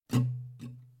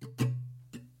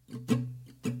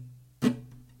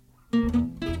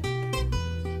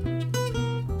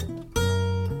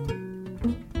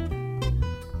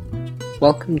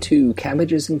Welcome to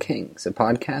Cabbages and Kings, a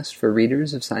podcast for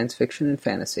readers of science fiction and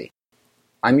fantasy.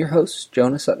 I'm your host,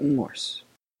 Jonah Sutton Morse.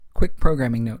 Quick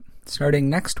programming note. Starting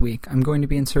next week, I'm going to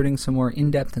be inserting some more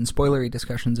in-depth and spoilery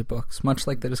discussions of books, much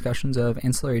like the discussions of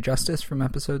Ancillary Justice from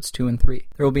episodes 2 and 3.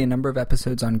 There will be a number of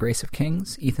episodes on Grace of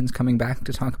Kings, Ethan's coming back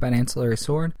to talk about Ancillary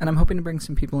Sword, and I'm hoping to bring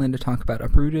some people in to talk about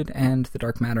Uprooted and the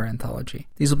Dark Matter anthology.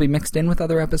 These will be mixed in with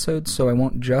other episodes, so I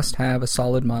won't just have a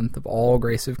solid month of all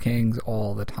Grace of Kings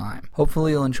all the time.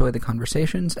 Hopefully you'll enjoy the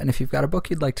conversations, and if you've got a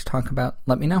book you'd like to talk about,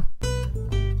 let me know.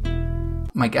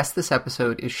 My guest this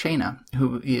episode is Shayna,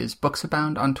 who is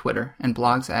Booksabound on Twitter and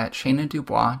blogs at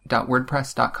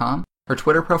shaynadubois.wordpress.com. Her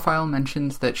Twitter profile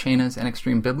mentions that Shayna's an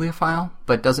extreme bibliophile,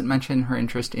 but doesn't mention her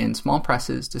interest in small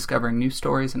presses, discovering new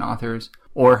stories and authors,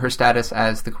 or her status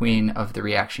as the queen of the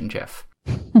reaction GIF.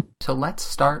 So let's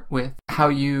start with how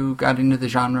you got into the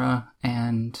genre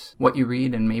and what you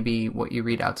read, and maybe what you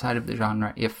read outside of the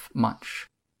genre, if much.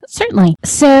 Certainly.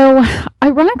 So,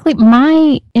 ironically,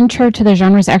 my intro to the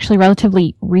genre is actually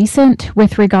relatively recent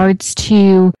with regards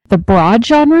to the broad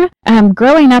genre.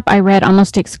 Growing up, I read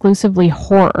almost exclusively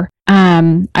horror.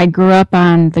 I grew up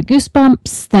on the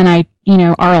Goosebumps, then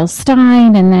R.L.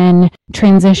 Stine, and then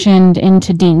transitioned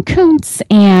into Dean Koontz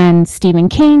and Stephen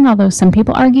King, although some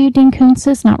people argue Dean Koontz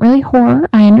is not really horror.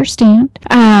 I understand.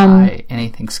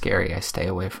 Anything scary I stay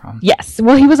away from. Yes.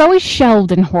 Well, he was always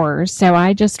shelved in horror, so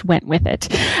I just went with it.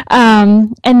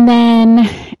 But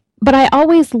I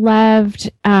always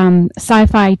loved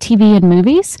sci-fi TV and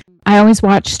movies. I always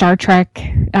watched Star Trek,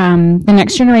 The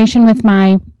Next Generation with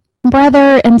my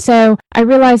brother, and so I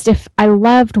realized if I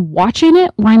loved watching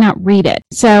it, why not read it?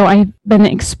 So I've been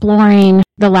exploring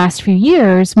the last few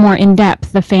years more in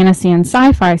depth the fantasy and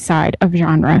sci-fi side of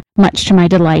genre, much to my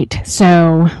delight.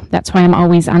 So that's why I'm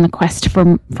always on the quest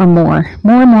for more.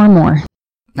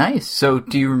 Nice. So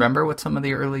do you remember what some of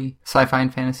the early sci-fi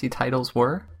and fantasy titles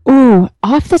were? Ooh,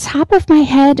 off the top of my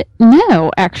head,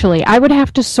 no, actually. I would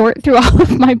have to sort through all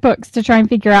of my books to try and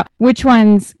figure out which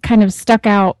ones kind of stuck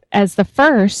out as the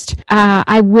first.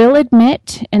 I will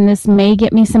admit, and this may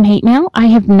get me some hate mail, I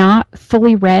have not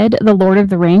fully read The Lord of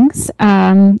the Rings.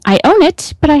 I own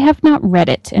it, but I have not read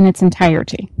it in its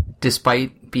entirety.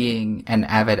 Despite being an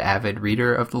avid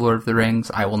reader of The Lord of the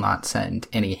Rings, I will not send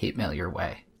any hate mail your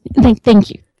way. Thank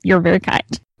you. You're very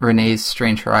kind. Renee's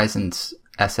Strange Horizons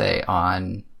essay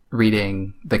on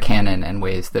reading the canon and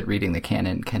ways that reading the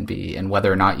canon can be, and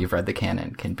whether or not you've read the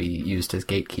canon, can be used as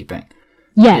gatekeeping.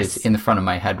 Yes. Is in the front of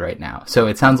my head right now. So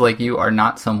it sounds like you are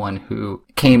not someone who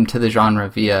came to the genre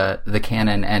via the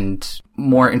canon and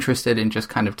more interested in just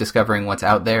kind of discovering what's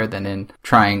out there than in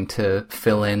trying to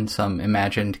fill in some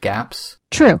imagined gaps.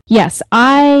 True. Yes.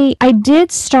 I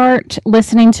did start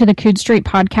listening to the Coode Street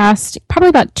podcast probably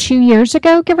about 2 years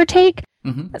ago, give or take.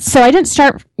 Mm-hmm. So I didn't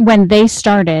start when they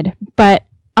started, but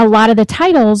a lot of the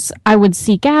titles I would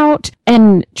seek out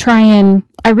and I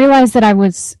realized that I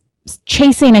was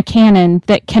chasing a canon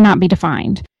that cannot be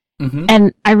defined. Mm-hmm.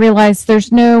 And I realized there's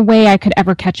no way I could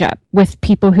ever catch up with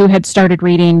people who had started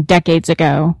reading decades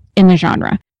ago in the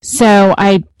genre. So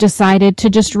I decided to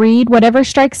just read whatever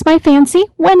strikes my fancy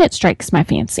when it strikes my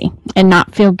fancy and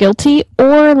not feel guilty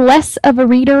or less of a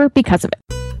reader because of it.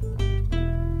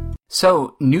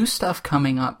 So, new stuff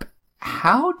coming up.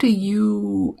 How do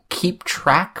you keep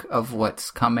track of what's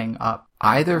coming up,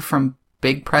 either from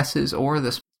big presses or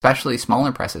especially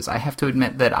smaller presses? I have to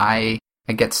admit that I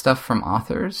get stuff from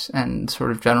authors and sort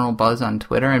of general buzz on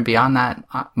Twitter, and beyond that,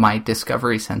 my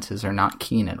discovery senses are not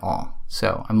keen at all.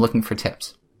 So I'm looking for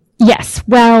tips. Yes.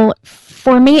 Well,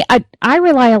 for me, I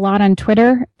rely a lot on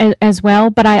Twitter as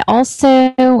well, but I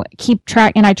also keep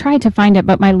track, and I tried to find it,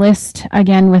 but my list,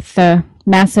 again, with the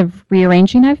massive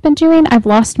rearranging I've been doing, I've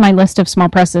lost my list of small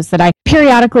presses that I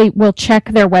periodically will check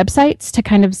their websites to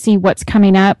kind of see what's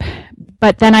coming up.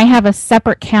 But then I have a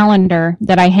separate calendar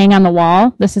that I hang on the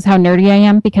wall. This is how nerdy I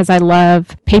am because I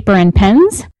love paper and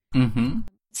pens. Mm-hmm.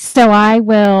 So I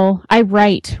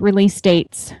write release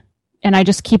dates, and I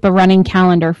just keep a running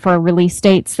calendar for release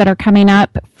dates that are coming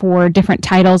up for different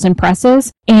titles and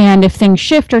presses. And if things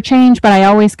shift or change, but I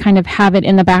always kind of have it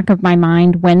in the back of my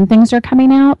mind when things are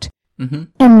coming out.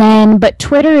 Mm-hmm. But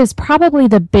Twitter is probably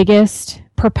the biggest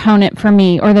proponent for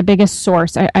me, or the biggest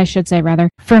source, I should say rather,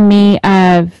 for me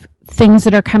of things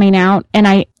that are coming out. And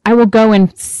I will go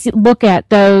and look at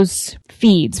those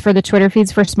feeds for the Twitter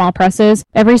feeds for small presses.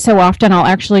 Every so often, I'll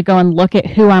actually go and look at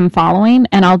who I'm following,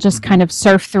 and I'll just kind of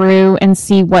surf through and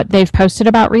see what they've posted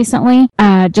about recently,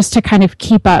 just to kind of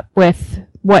keep up with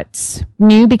what's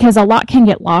new, because a lot can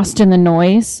get lost in the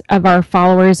noise of our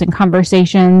followers and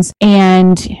conversations.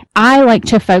 And I like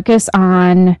to focus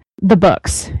on the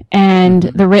books and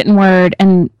the written word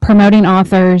and promoting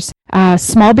authors.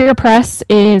 Small Beer Press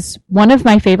is one of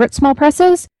my favorite small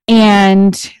presses.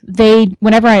 And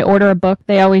whenever I order a book,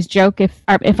 they always joke if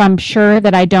I'm sure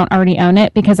that I don't already own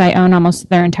it, because I own almost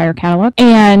their entire catalog.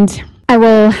 And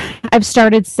I've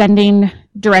started sending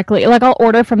directly, like I'll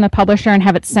order from the publisher and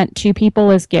have it sent to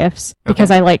people as gifts,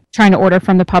 because I like trying to order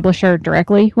from the publisher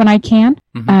directly when I can.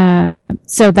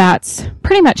 So that's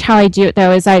pretty much how I do it,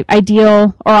 though, is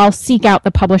I'll seek out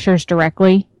the publishers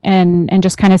directly and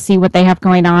just kind of see what they have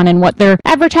going on and what they're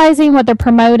advertising, what they're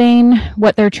promoting,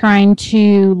 what they're trying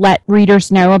to let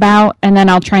readers know about. And then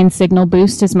I'll try and signal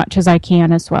boost as much as I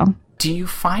can as well. Do you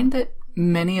find that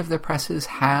many of the presses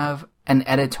have an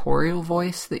editorial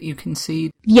voice that you can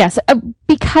see? Yes,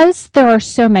 because there are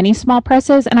so many small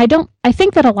presses, and I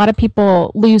think that a lot of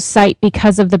people lose sight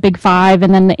because of the Big Five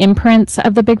and then the imprints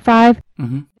of the Big Five.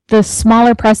 The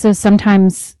smaller presses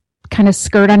sometimes kind of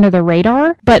skirt under the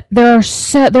radar, but there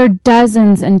are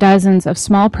dozens and dozens of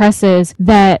small presses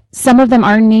that some of them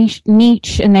are niche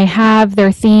and they have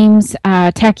their themes.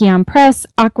 Tachyon Press,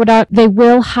 Aqueduct, they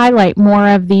will highlight more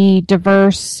of the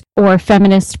diverse or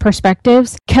feminist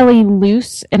perspectives. Kelly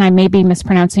Luce, and I may be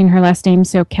mispronouncing her last name,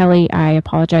 so Kelly, I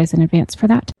apologize in advance for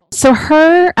that. So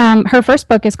her first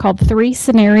book is called 3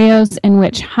 Scenarios in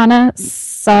Which Hana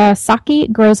Sasaki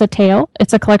Grows a Tail.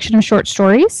 It's a collection of short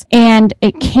stories, and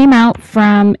it came out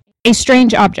from A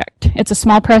Strange Object. It's a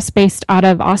small press based out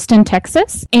of Austin,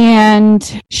 Texas,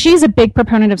 and she's a big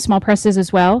proponent of small presses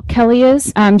as well. Kelly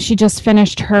is. She just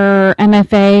finished her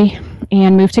MFA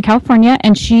and moved to California,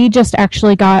 and she just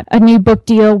actually got a new book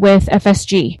deal with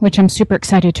FSG, which I'm super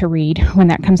excited to read when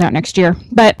that comes out next year.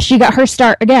 But she got her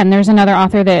start, again, there's another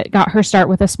author that got her start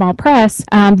with a small press.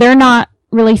 They're not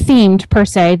really themed per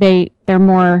se. They're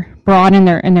more broad in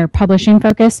their publishing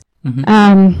focus.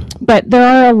 But there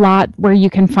are a lot where you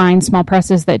can find small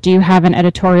presses that do have an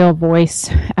editorial voice,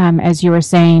 as you were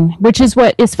saying, which is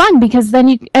what is fun, because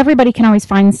then everybody can always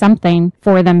find something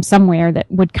for them somewhere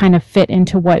that would kind of fit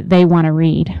into what they want to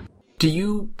read. Do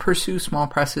you pursue small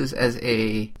presses as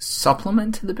a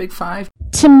supplement to the Big Five?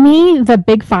 To me, the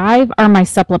Big Five are my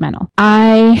supplemental.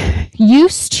 I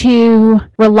used to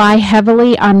rely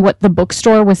heavily on what the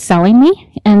bookstore was selling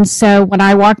me. And so when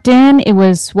I walked in, it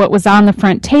was what was on the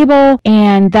front table,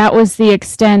 and that was the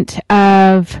extent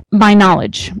of my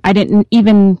knowledge. I didn't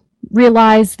even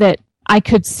realize that I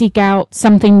could seek out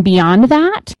something beyond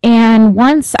that. And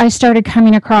once I started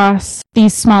coming across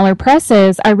these smaller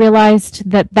presses, I realized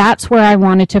that that's where I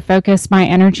wanted to focus my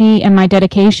energy and my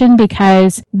dedication,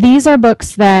 because these are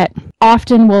books that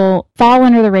often will fall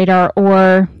under the radar,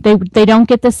 or they don't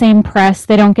get the same press,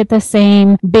 they don't get the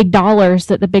same big dollars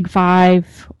that the Big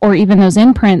Five or even those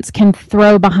imprints can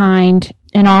throw behind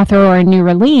an author or a new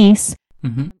release.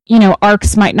 You know,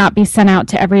 ARCs might not be sent out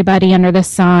to everybody under the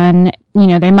sun. You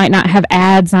know, they might not have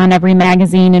ads on every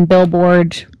magazine and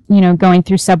billboard, you know, going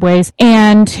through subways.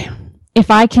 And if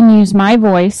I can use my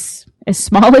voice, as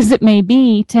small as it may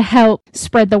be, to help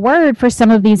spread the word for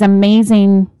some of these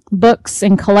amazing books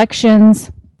and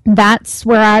collections, that's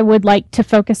where I would like to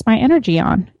focus my energy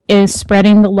on, is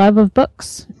spreading the love of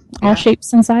books, all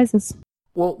shapes and sizes.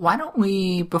 Well, why don't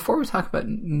we, before we talk about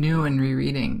new and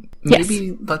rereading,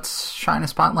 maybe let's shine a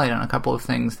spotlight on a couple of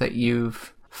things that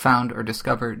you've found or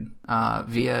discovered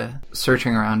via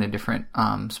searching around in different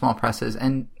small presses.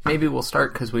 And maybe we'll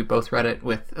start, because we both read it,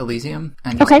 with Elysium,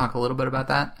 and just talk a little bit about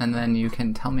that. And then you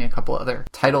can tell me a couple other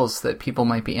titles that people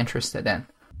might be interested in.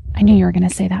 I knew you were going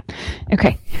to say that.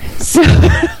 Okay. So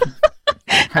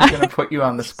I'm going to put you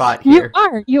on the spot here.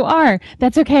 You are.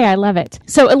 That's okay. I love it.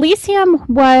 So Elysium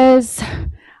was,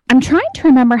 I'm trying to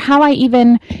remember how I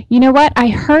even, you know what? I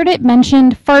heard it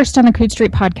mentioned first on the Coode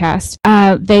Street podcast.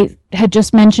 They had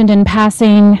just mentioned in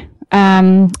passing,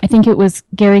 I think it was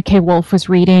Gary K. Wolfe was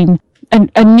reading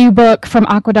a new book from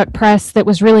Aqueduct Press that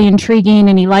was really intriguing,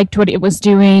 and he liked what it was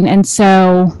doing. And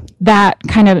so that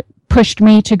kind of pushed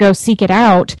me to go seek it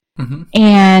out.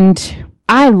 And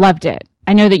I loved it.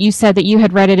 I know that you said that you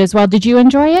had read it as well. Did you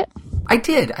enjoy it? I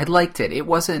did. I liked it. It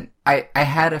wasn't, I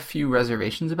had a few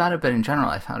reservations about it, but in general,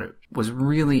 I found it was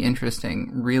really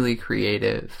interesting, really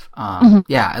creative.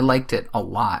 Yeah, I liked it a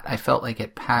lot. I felt like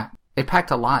it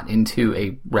packed a lot into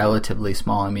a relatively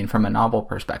small, I mean, from a novel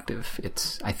perspective,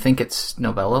 I think it's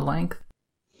novella length.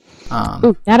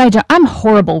 I'm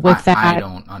horrible with that. I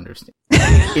don't understand.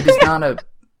 It is not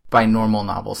by normal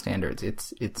novel standards,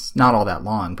 it's not all that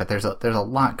long, but there's a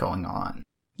lot going on.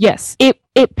 Yes, it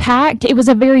was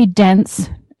a very dense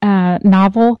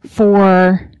novel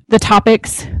for the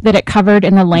topics that it covered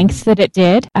and the length that it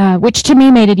did, which to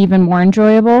me made it even more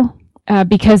enjoyable,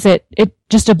 because it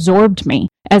just absorbed me.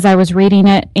 as I was reading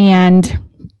it, and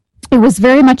it was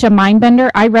very much a mind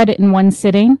bender. I read it in one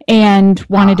sitting and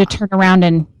wanted to turn around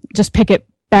and just pick it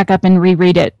back up and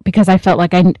reread it because I felt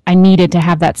like I needed to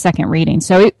have that second reading.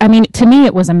 So, to me,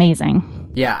 it was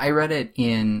amazing. Yeah, I read it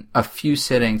in a few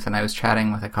sittings, and I was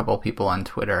chatting with a couple people on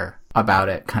Twitter about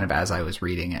it kind of as I was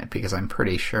reading it, because I'm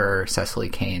pretty sure Cecily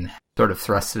Kane sort of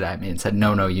thrust it at me and said,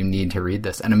 no, you need to read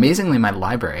this. And amazingly, my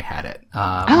library had it.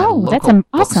 My that's local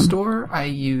awesome. bookstore I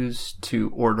use to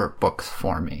order books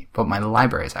for me, but my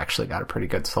library's actually got a pretty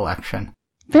good selection.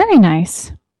 Very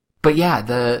nice. But yeah,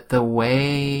 the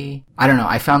way, I don't know,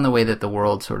 I found the way that the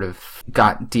world sort of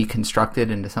got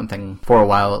deconstructed into something, for a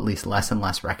while at least, less and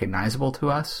less recognizable to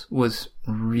us was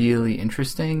really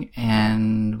interesting.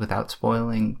 And without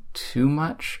spoiling too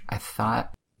much, I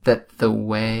thought that the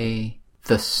way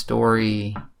the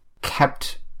story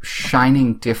kept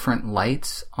shining different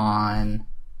lights on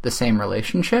the same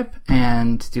relationship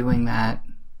and doing that,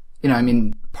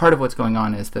 part of what's going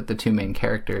on is that the two main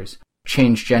characters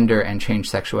change gender and change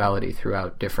sexuality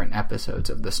throughout different episodes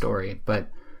of the story.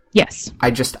 But yes, I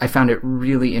found it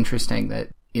really interesting that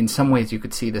in some ways you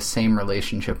could see the same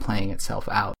relationship playing itself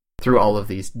out through all of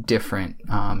these different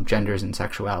genders and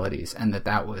sexualities, and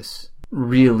that was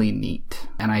really neat.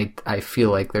 And I feel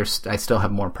like I still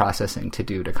have more processing to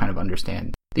do to kind of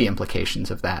understand the implications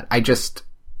of that. I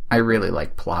really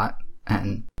like plot,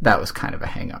 and that was kind of a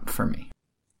hang-up for me.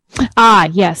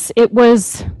 Yes, it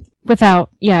was.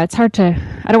 It's hard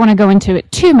to, I don't want to go into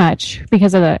it too much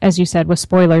because of as you said, with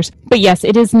spoilers. But yes,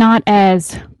 it is not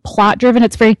as plot driven.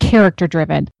 It's very character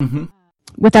driven. Mm-hmm.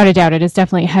 Without a doubt, it is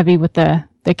definitely heavy with the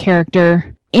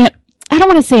character. And I don't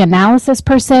want to say analysis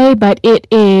per se, but it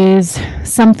is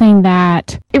something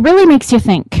that it really makes you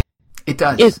think. It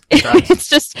does. It does. It's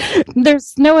just,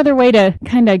 there's no other way to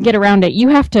kind of get around it. You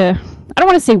have to, I don't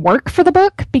want to say work for the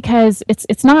book because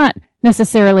it's not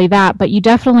necessarily that, but you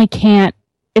definitely can't.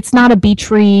 It's not a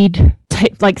beach read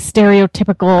type, like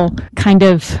stereotypical kind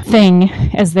of thing,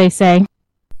 as they say.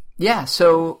 Yeah,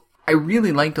 so I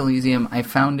really liked Elysium. I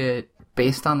found it,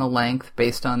 based on the length,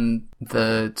 based on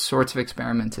the sorts of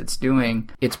experiments it's doing,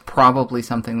 it's probably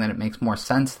something that it makes more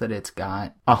sense that it's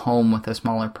got a home with a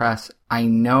smaller press. I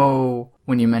know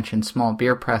when you mentioned small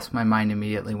beer press, my mind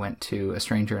immediately went to A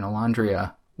Stranger in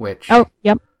Alondria, which... Oh,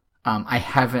 yep. I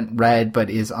haven't read,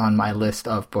 but is on my list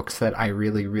of books that I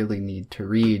really, really need to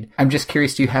read. I'm just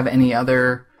curious, do you have any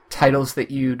other titles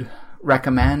that you'd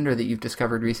recommend or that you've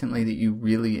discovered recently that you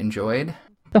really enjoyed?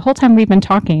 The whole time we've been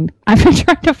talking, I've been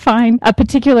trying to find a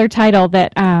particular title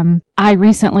that I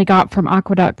recently got from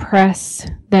Aqueduct Press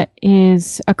that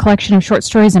is a collection of short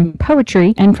stories and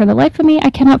poetry, and for the life of me, I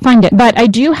cannot find it. But I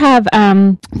do have,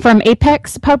 from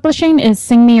Apex Publishing, is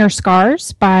Sing Me Your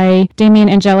Scars by Damien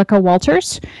Angelica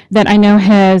Walters, that I know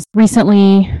has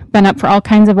recently been up for all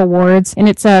kinds of awards, and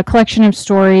it's a collection of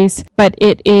stories, but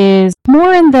it is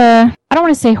more in the, I don't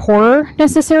want to say horror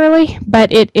necessarily,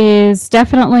 but it is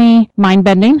definitely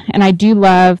mind-bending, and I do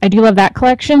love that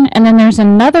collection. And then there's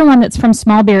another one that's from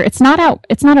Small Beer. It's not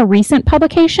a recent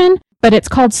publication, but it's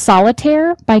called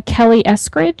Solitaire by Kelly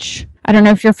Eskridge. I don't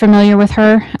know if you're familiar with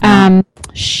her.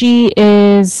 She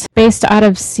is based out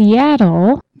of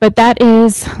Seattle, but that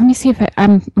is, let me see if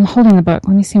I'm holding the book.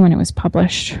 Let me see when it was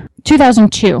published.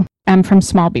 2002. From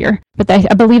Small Beer, but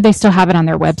I believe they still have it on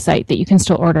their website that you can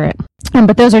still order it.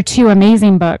 But those are two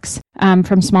amazing books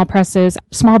from small presses.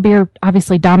 Small Beer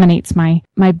obviously dominates my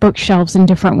bookshelves in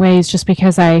different ways just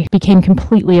because I became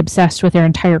completely obsessed with their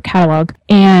entire catalog.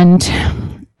 And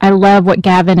I love what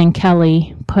Gavin and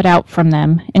Kelly put out from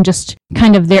them, and just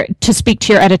kind of to speak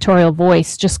to your editorial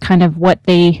voice, just kind of what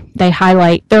they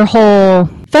highlight. Their whole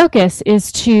focus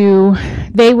is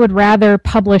they would rather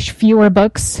publish fewer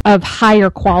books of higher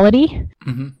quality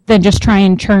than just try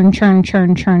and churn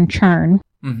kind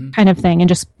of thing and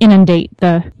just inundate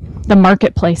the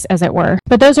marketplace, as it were.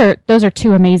 But those are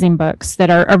two amazing books that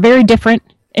are very different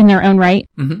in their own right,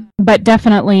 but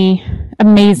definitely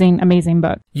amazing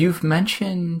book. You've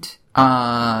mentioned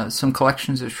some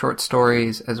collections of short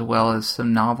stories as well as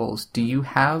some novels. Do you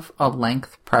have a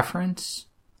length preference?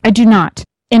 I do not.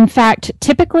 In fact,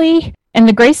 typically, and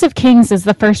The Grace of Kings is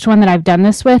the first one that I've done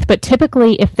this with, but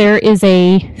typically if there is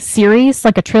a series,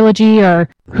 like a trilogy or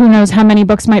who knows how many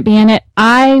books might be in it,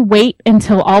 I wait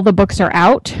until all the books are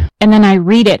out, and then I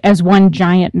read it as one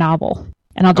giant novel.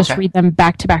 And I'll just read them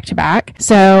back to back to back.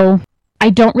 So I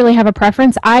don't really have a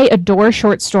preference. I adore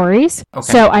short stories.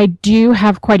 So I do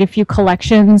have quite a few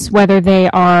collections, whether they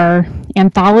are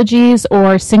anthologies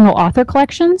or single author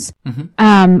collections.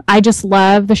 I just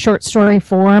love the short story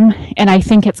form, and I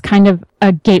think it's kind of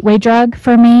a gateway drug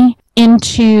for me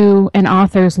into an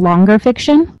author's longer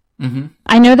fiction. Mm-hmm.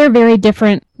 I know they're very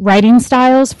different writing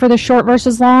styles for the short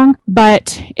versus long,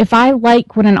 but if I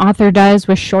like what an author does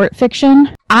with short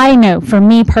fiction, I know for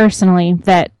me personally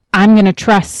that I'm going to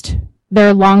trust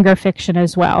their longer fiction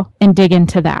as well and dig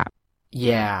into that.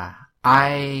 Yeah,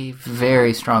 I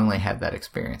very strongly had that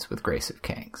experience with Grace of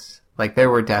Kings. Like, there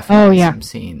were definitely some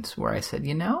scenes where I said,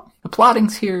 the plotting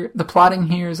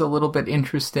here is a little bit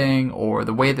interesting, or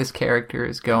the way this character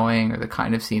is going, or the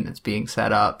kind of scene that's being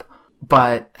set up.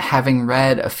 But having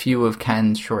read a few of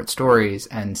Ken's short stories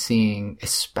and seeing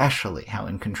especially how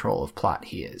in control of plot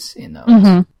he is in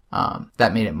those,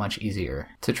 that made it much easier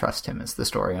to trust him as the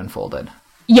story unfolded.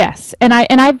 Yes, and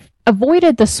I've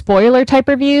avoided the spoiler type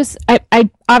reviews. I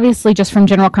obviously, just from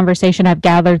general conversation, I've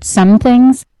gathered some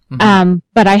things,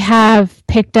 but I have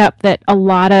picked up that a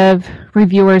lot of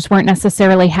reviewers weren't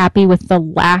necessarily happy with the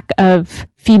lack of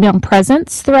female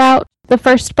presence throughout the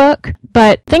first book.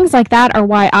 But things like that are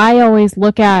why I always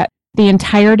look at the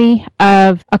entirety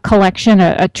of a collection,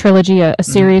 a trilogy, a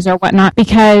series, or whatnot,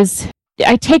 because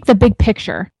I take the big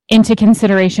picture into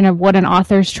consideration of what an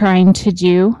author's trying to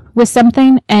do with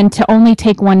something, and to only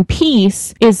take one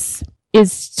piece is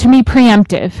to me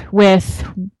preemptive with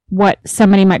what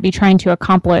somebody might be trying to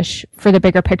accomplish for the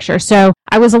bigger picture. So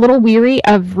I was a little weary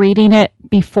of reading it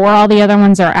before all the other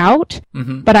ones are out,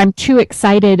 but I'm too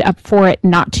excited up for it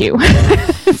not to.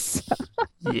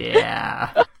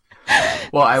 Yeah.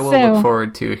 Well, I will look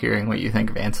forward to hearing what you think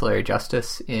of Ancillary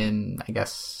Justice in, I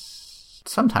guess,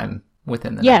 sometime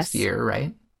within the next year,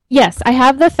 right? Yes, I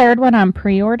have the third one on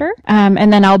pre-order,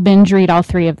 and then I'll binge read all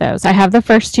three of those. I have the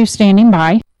first two standing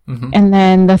by, and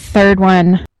then the third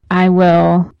one I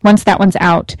will, once that one's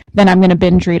out, then I'm going to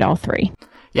binge read all three.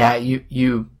 Yeah,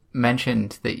 you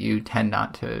mentioned that you tend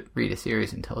not to read a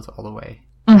series until it's all the way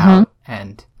out,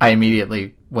 and I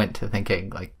immediately went to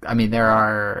thinking, there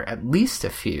are at least a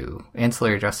few.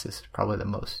 Ancillary Justice is probably the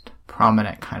most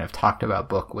prominent kind of talked about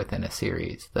book within a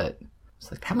series that...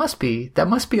 It's like, that must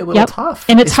be a little tough.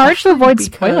 And it's hard to avoid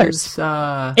spoilers.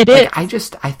 It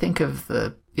is. I think of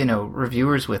the,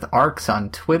 reviewers with arcs on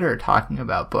Twitter talking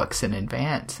about books in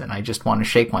advance, and I just want to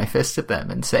shake my fist at them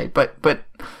and say, but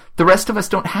the rest of us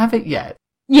don't have it yet.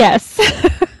 Yes.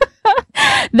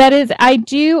 That is, I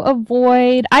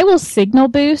will signal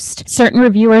boost certain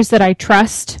reviewers that I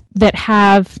trust that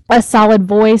have a solid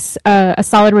voice, a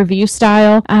solid review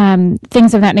style,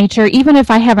 things of that nature. Even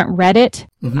if I haven't read it,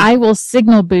 I will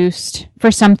signal boost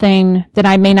for something that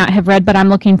I may not have read, but I'm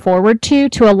looking forward to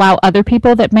allow other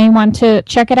people that may want to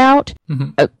check it out,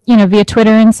 via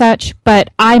Twitter and such. But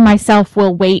I myself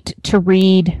will wait to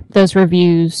read those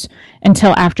reviews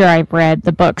until after I've read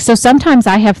the book. So sometimes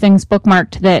I have things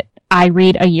bookmarked that I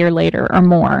read a year later or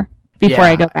more before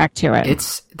I go back to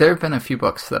it. There have been a few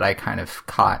books that I kind of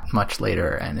caught much later,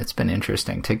 and it's been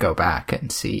interesting to go back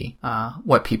and see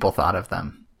what people thought of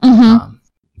them.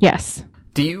 Yes.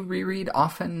 Do you reread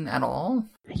often at all?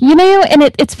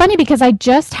 And it's funny because I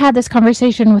just had this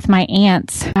conversation with my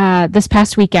aunts this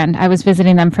past weekend. I was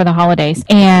visiting them for the holidays,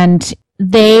 and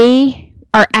they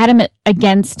are adamant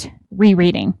against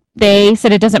rereading. They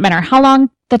said it doesn't matter how long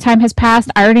the time has passed.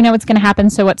 I already know what's going to happen,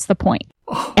 so what's the point?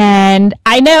 And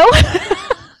I know.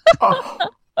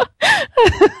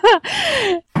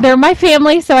 They're my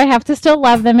family, so I have to still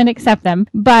love them and accept them.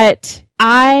 But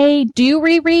I do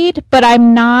reread, but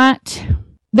I'm not...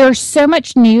 There's so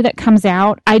much new that comes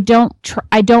out. I don't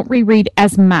reread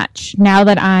as much now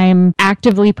that I'm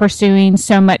actively pursuing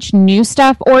so much new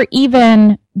stuff, or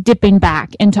even dipping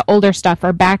back into older stuff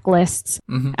or backlists.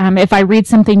 If I read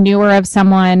something newer of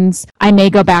someone's, I may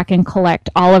go back and collect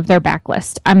all of their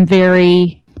backlist. I'm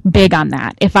very big on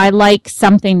that. If I like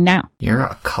something now. You're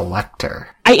a collector.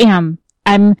 I am.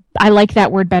 I like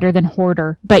that word better than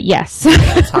hoarder, but yes.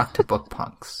 I talked to Book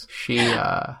Punks.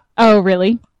 Oh,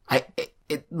 really?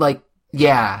 When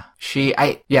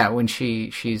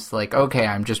she's like, okay,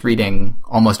 I'm just reading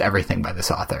almost everything by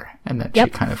this author, and then she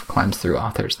kind of climbs through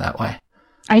authors that way.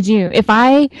 I do. If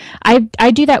I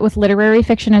do that with literary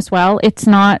fiction as well. It's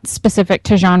not specific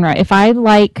to genre. If I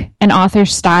like an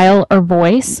author's style or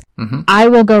voice, I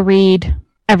will go read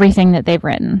everything that they've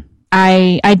written.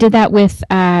 I did that with,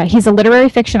 he's a literary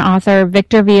fiction author,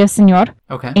 Victor Villaseñor.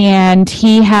 Okay. And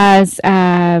he's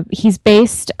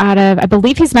based out of, I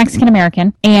believe he's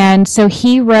Mexican-American. And so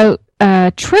he wrote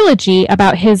a trilogy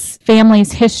about his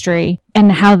family's history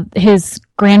and how his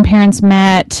grandparents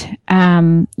met,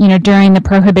 during the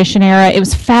Prohibition era. It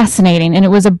was fascinating, and it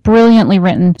was a brilliantly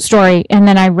written story. And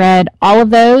then I read all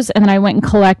of those, and then I went and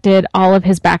collected all of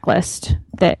his backlist.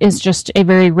 That is just a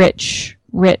very rich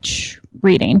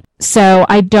reading. So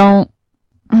I don't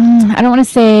want to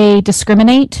say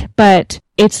discriminate, but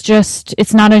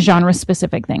it's not a genre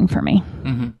specific thing for me.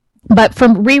 Mm-hmm. But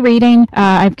from rereading,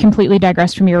 I've completely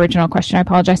digressed from your original question. I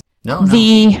apologize. No.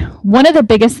 One of the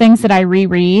biggest things that I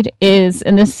reread is,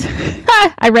 and this,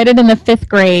 I read it in the 5th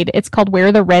grade. It's called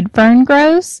Where the Red Fern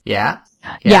Grows. Yeah.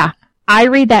 I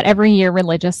read that every year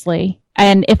religiously.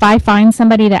 And if I find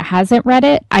somebody that hasn't read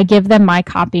it, I give them my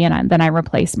copy and then I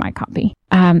replace my copy.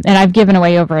 And I've given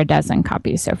away over a dozen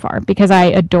copies so far because I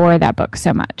adore that book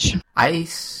so much. I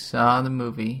saw the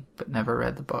movie, but never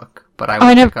read the book. But I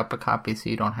will pick up a copy so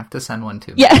you don't have to send one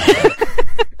to me. Yeah.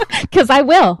 Because I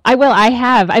will.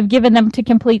 I've given them to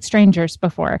complete strangers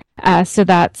before. So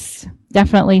that's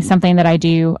definitely something that I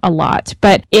do a lot.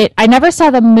 But I never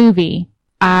saw the movie.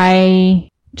 I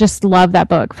just love that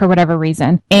book for whatever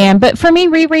reason. But for me,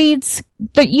 rereads,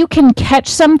 that you can catch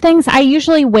some things. I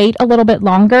usually wait a little bit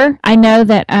longer. I know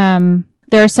that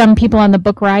there are some people on the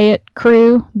Book Riot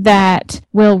crew that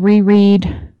will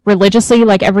reread religiously,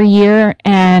 like every year,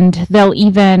 and they'll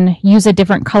even use a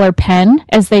different color pen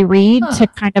as they read to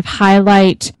kind of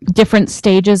highlight different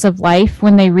stages of life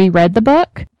when they reread the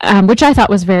book, which I thought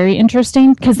was very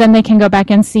interesting because then they can go back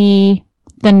and see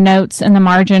the notes in the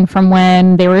margin from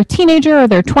when they were a teenager or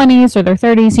their 20s or their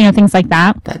 30s, things like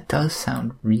that. That does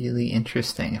sound really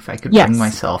interesting. If I could bring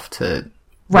myself to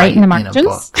write in the margins. In a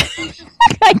book.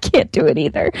 I can't do it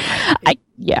either.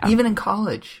 Even in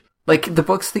college. Like the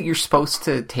books that you're supposed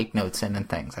to take notes in and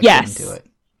things. I couldn't do it.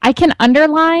 I can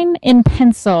underline in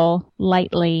pencil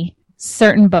lightly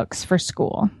certain books for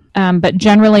school. But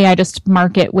generally I just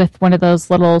mark it with one of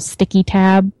those little sticky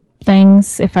tab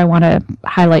things if I want to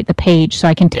highlight the page so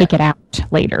I can take it out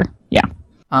later. Yeah.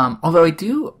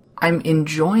 Although I'm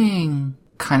enjoying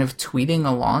kind of tweeting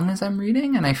along as I'm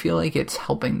reading, and I feel like it's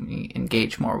helping me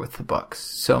engage more with the books.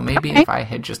 So maybe if I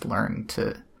had just learned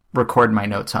to record my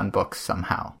notes on books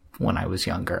somehow when I was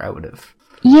younger, I would have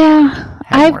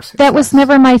had more success. That was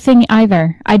never my thing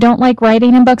either. I don't like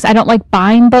writing in books. I don't like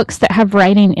buying books that have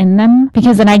writing in them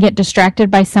because then I get distracted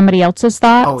by somebody else's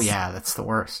thoughts. Oh yeah, that's the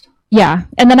worst. Yeah,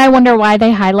 and then I wonder why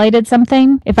they highlighted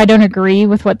something if I don't agree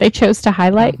with what they chose to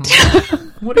highlight.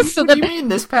 Mm-hmm. What do you mean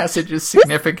this passage is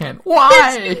significant?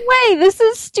 Why? This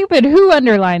is stupid. Who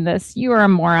underlined this? You are a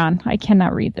moron. I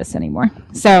cannot read this anymore.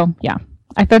 So, yeah,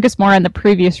 I focus more on the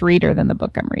previous reader than the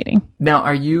book I'm reading. Now,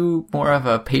 are you more of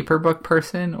a paper book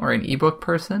person or an ebook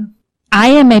person? I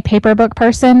am a paper book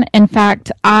person. In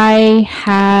fact, I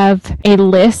have a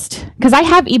list because I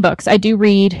have ebooks. I do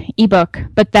read ebook,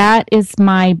 but that is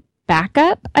my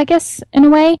backup, I guess, in a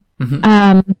way.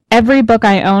 Mm-hmm. Every book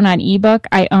I own on ebook,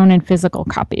 I own in physical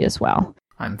copy as well.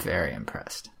 I'm very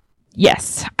impressed.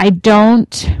 Yes, I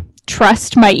don't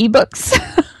trust my ebooks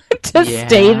to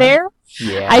stay there.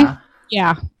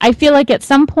 I feel like at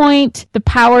some point the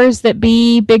powers that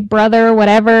be, Big Brother,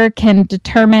 whatever, can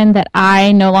determine that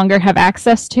I no longer have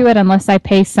access to it unless I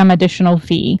pay some additional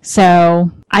fee.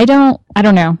 So I don't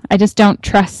know. I just don't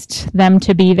trust them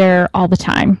to be there all the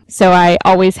time. So I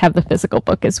always have the physical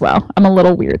book as well. I'm a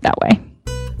little weird that way.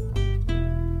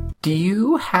 Do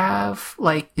you have,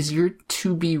 is your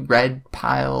to-be-read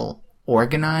pile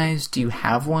organized? Do you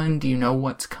have one? Do you know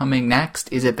what's coming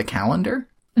next? Is it the calendar?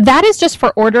 That is just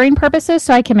for ordering purposes,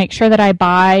 so I can make sure that I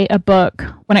buy a book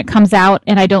when it comes out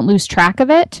and I don't lose track of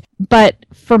it. But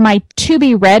for my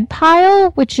to-be-read pile,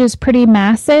 which is pretty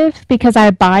massive because I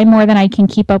buy more than I can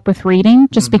keep up with reading,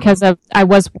 just because I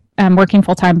was working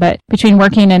full-time, but between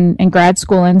working and grad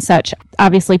school and such,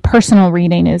 obviously personal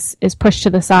reading is pushed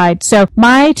to the side. So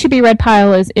my to-be-read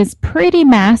pile is pretty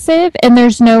massive, and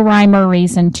there's no rhyme or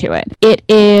reason to it. It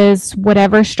is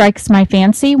whatever strikes my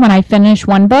fancy when I finish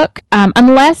one book,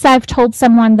 unless I've told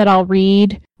someone that I'll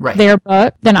read their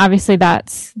book, then obviously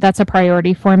that's a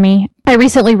priority for me. I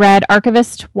recently read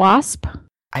Archivist Wasp.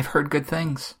 I've heard good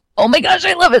things. Oh my gosh,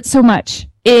 I love it so much.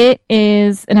 It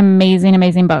is an amazing,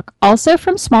 amazing book. Also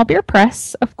from Small Beer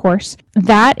Press, of course.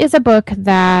 That is a book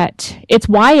that, it's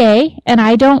YA, and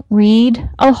I don't read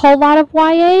a whole lot of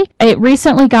YA. It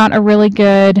recently got a really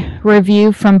good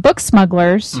review from Book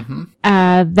Smugglers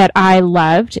that I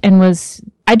loved and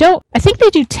I think they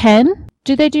do 10.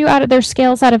 Do they do out of their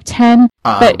scales out of 10?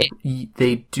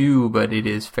 They do, but it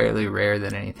is fairly rare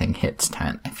that anything hits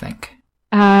 10, I think.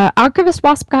 Archivist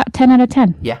Wasp got 10 out of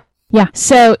 10. Yeah. Yeah.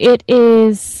 So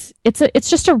it's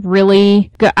just a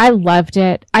really good, I loved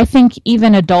it. I think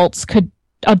even adult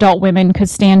women could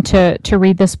stand to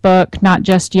read this book, not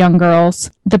just young girls.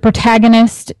 The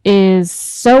protagonist is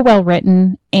so well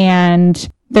written, and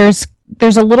there's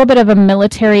a little bit of a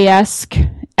military-esque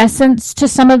essence to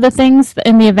some of the things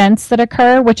in the events that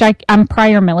occur, which I'm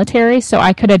prior military, so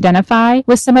I could identify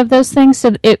with some of those things.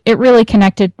 So it really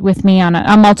connected with me on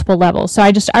multiple levels. So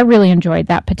I really enjoyed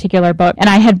that particular book. And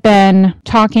I had been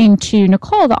talking to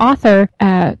Nicole, the author,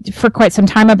 for quite some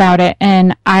time about it.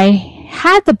 And I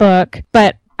had the book,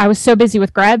 but I was so busy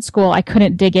with grad school, I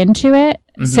couldn't dig into it.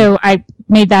 Mm-hmm. So I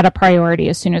made that a priority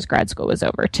as soon as grad school was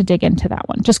over to dig into that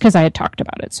one, just because I had talked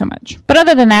about it so much. But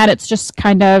other than that, it's just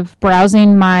kind of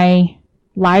browsing my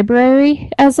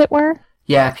library, as it were.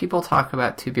 Yeah, people talk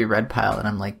about To Be Read pile, and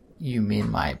I'm like, you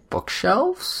mean my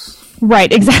bookshelves?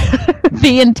 Right, exactly.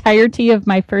 The entirety of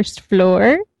my first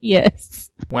floor, yes.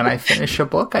 When I finish a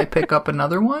book, I pick up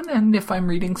another one, and if I'm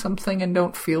reading something and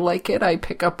don't feel like it, I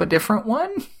pick up a different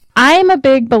one. I'm a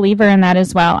big believer in that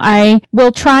as well. I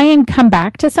will try and come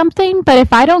back to something, but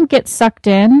if I don't get sucked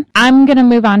in, I'm going to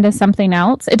move on to something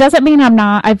else. It doesn't mean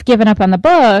I've given up on the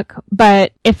book,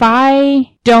 but if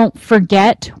I don't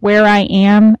forget where I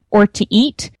am or to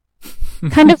eat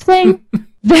kind of thing,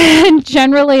 then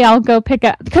generally I'll go pick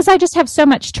up, because I just have so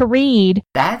much to read.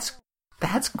 That's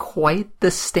quite the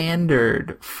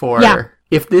standard for... Yeah.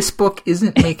 If this book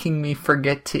isn't making me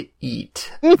forget to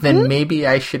eat, then maybe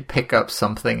I should pick up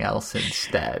something else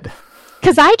instead.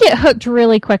 Because I get hooked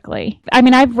really quickly. I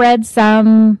mean, I've read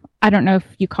some, I don't know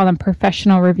if you call them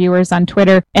professional reviewers on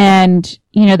Twitter, and,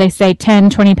 they say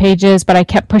 10, 20 pages, but I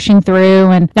kept pushing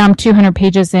through, and now I'm 200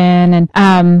 pages in.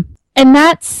 And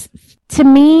that's, to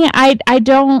me, I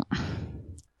don't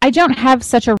have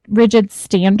such a rigid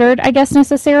standard, I guess,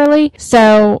 necessarily.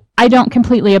 So I don't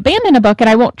completely abandon a book, and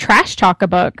I won't trash talk a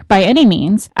book by any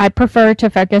means. I prefer to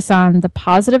focus on the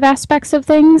positive aspects of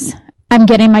things. I'm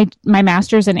getting my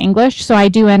master's in English, so I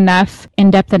do enough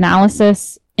in-depth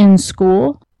analysis in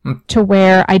school to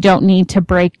where I don't need to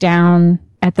break down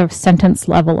at the sentence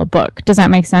level a book. Does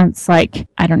that make sense? Like,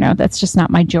 I don't know. That's just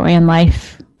not my joy in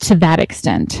life to that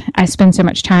extent. I spend so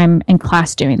much time in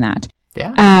class doing that.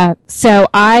 Yeah. So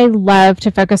I love to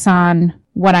focus on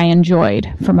what I enjoyed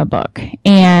from a book.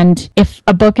 And if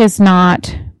a book is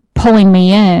not pulling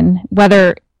me in,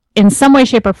 whether in some way,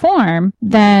 shape, or form,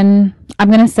 then I'm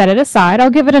going to set it aside. I'll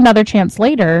give it another chance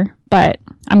later, but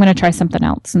I'm going to try something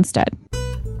else instead.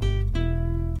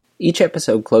 Each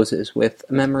episode closes with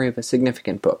a memory of a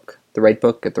significant book, the right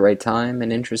book at the right time,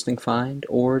 an interesting find,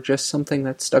 or just something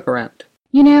that stuck around.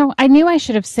 I knew I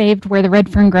should have saved Where the Red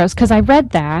Fern Grows, because I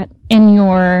read that in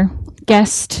your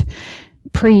guest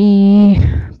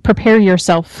prepare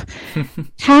yourself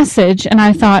passage, and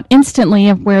I thought instantly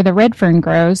of Where the Red Fern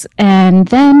Grows, and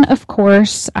then, of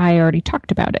course, I already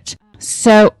talked about it.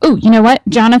 So, you know what?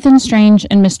 Jonathan Strange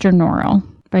and Mr. Norrell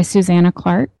by Susanna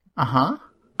Clarke. Uh-huh.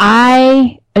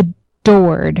 I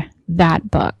adored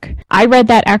that book. I read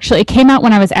that, actually, it came out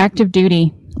when I was active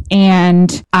duty,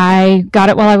 and I got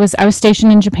it while I was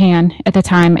stationed in Japan at the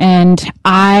time, and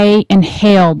I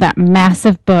inhaled that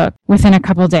massive book within a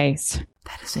couple days.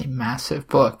 That is a massive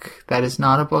book. That is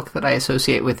not a book that I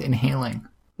associate with inhaling.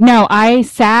 No, I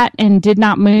sat and did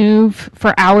not move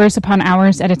for hours upon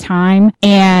hours at a time,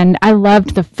 and I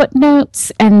loved the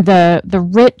footnotes and the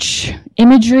rich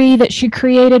imagery that she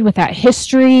created with that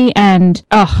history, and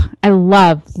I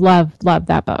love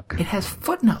that book. It has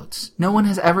footnotes. No one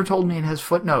has ever told me it has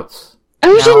footnotes.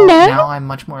 Oh, Now I'm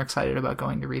much more excited about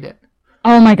going to read it.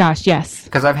 Oh my gosh, yes.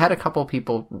 Because I've had a couple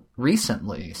people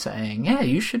recently saying, yeah,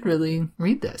 you should really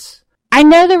read this. I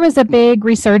know there was a big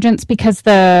resurgence because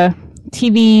the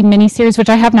TV miniseries, which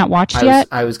I have not watched yet.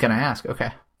 I was going to ask, okay.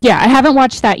 Yeah, I haven't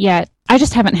watched that yet. I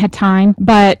just haven't had time.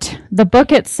 But the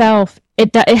book itself,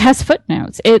 it has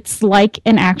footnotes. It's like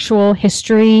an actual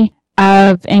history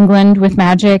of England with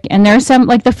magic. And there's some,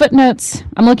 like the footnotes,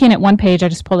 I'm looking at one page, I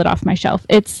just pulled it off my shelf.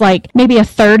 It's like maybe a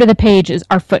third of the page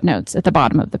are footnotes at the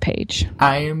bottom of the page.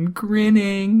 I am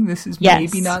grinning. This is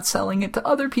maybe not selling it to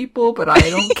other people, but I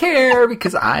don't care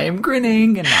because I am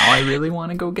grinning and now I really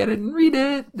want to go get it and read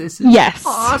it. This is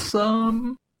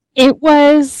awesome. It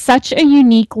was such a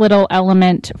unique little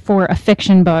element for a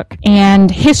fiction book, and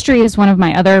history is one of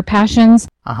my other passions.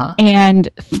 Uh-huh. And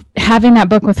having that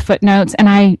book with footnotes, and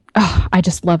I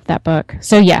just loved that book.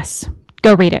 So yes,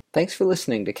 go read it. Thanks for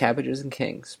listening to Cabbages and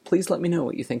Kings. Please let me know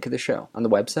what you think of the show. On the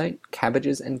website,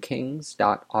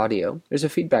 cabbagesandkings.audio, there's a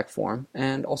feedback form,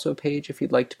 and also a page if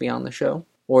you'd like to be on the show.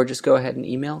 Or just go ahead and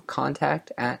email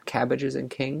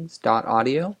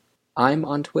contact@cabbagesandkings.audio. I'm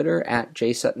on Twitter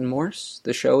 @JSuttonMorse.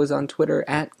 The show is on Twitter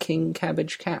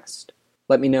 @KingCabbageCast.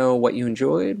 Let me know what you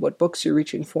enjoyed, what books you're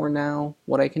reaching for now,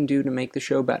 what I can do to make the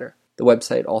show better. The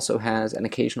website also has an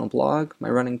occasional blog, my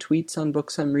running tweets on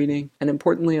books I'm reading, and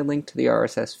importantly a link to the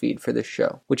RSS feed for this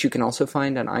show, which you can also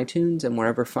find on iTunes and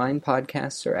wherever fine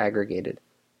podcasts are aggregated.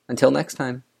 Until next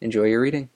time, enjoy your reading.